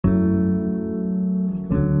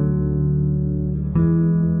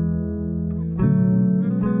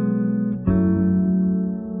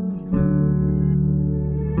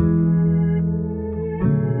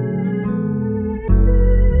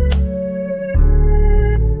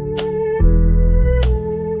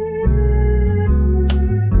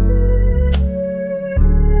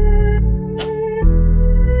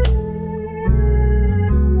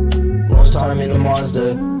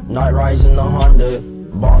Night rides in the Honda,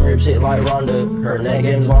 bomb rips hit like Rhonda. Her neck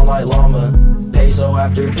game's long like llama. Peso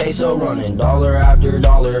after peso running, dollar after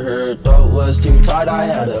dollar. Her throat was too tight, I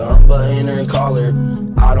had to unbutton her collar.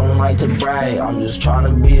 I don't like to brag, I'm just trying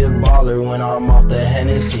to be a baller. When I'm off the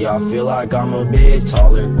Hennessy, I feel like I'm a bit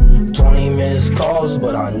taller. 20 missed calls,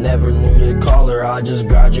 but I never knew to call her. I just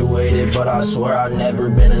graduated, but I swear I never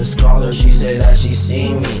been a scholar. She said that she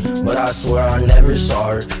seen me, but I swear I never saw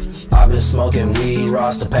her. I've been smoking weed,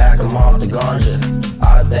 Rasta pack, I'm off the ganja.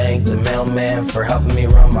 I thank the mailman for helping me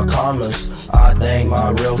run my commas. I thank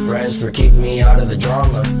my real friends for keeping me out of the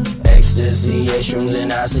drama. Ecstasy, shrooms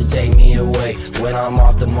and acid take me away. When I'm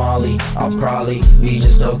off the molly, I'll probably be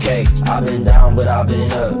just okay. I've been down, but I've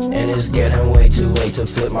been up, and it's getting way too late to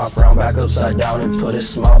flip my frown back upside down and put a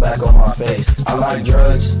smile back on my face. I like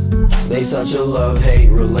drugs, they such a love-hate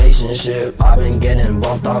relationship. I've been getting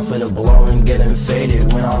bumped off of the blow and getting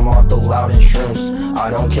faded when I'm off the loud and shrooms. I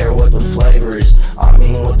don't care what the flavor is, I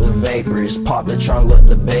mean what the vapor is. Pop the trunk, let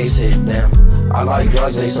the bass hit them. I like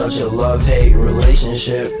drugs, they such a love-hate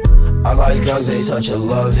relationship. I like drugs, they such a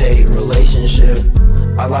love-hate relationship.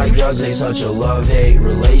 I like drugs, they such a love-hate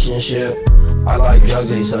relationship. I like drugs,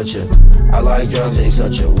 they such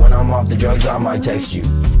a when I'm off the drugs, I might text you.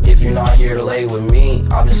 If you're not here to lay with me,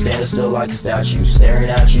 I've been standing still like a statue, staring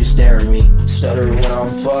at you, staring me. Stutter when I'm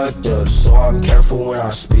fucked up, so I'm careful when I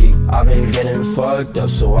speak. I've been getting fucked up,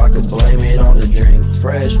 so I could blame it on the drink.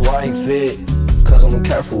 Fresh white fit, cause I'm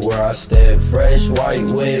careful where I step. Fresh white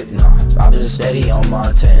whip, nah, I've been steady on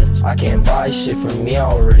my 10. I can't buy shit from me, I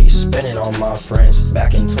already spent it on my friends.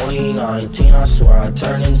 Back in 2019, I swear I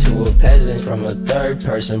turned into a peasant. From a third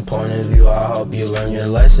person point of view, I hope you learn your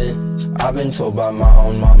lesson. I've been told by my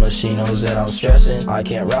own mama, she knows that I'm stressing. I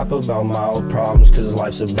can't rap about my old problems, cause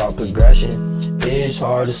life's about progression. It's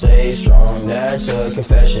hard to stay strong, that's a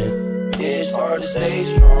confession. It's hard to stay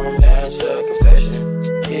strong, that's a confession.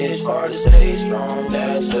 It's hard to stay strong,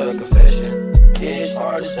 that's a confession. It's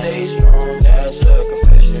hard to stay strong, that's a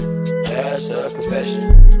confession. That's a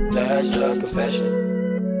confession, that's a confession.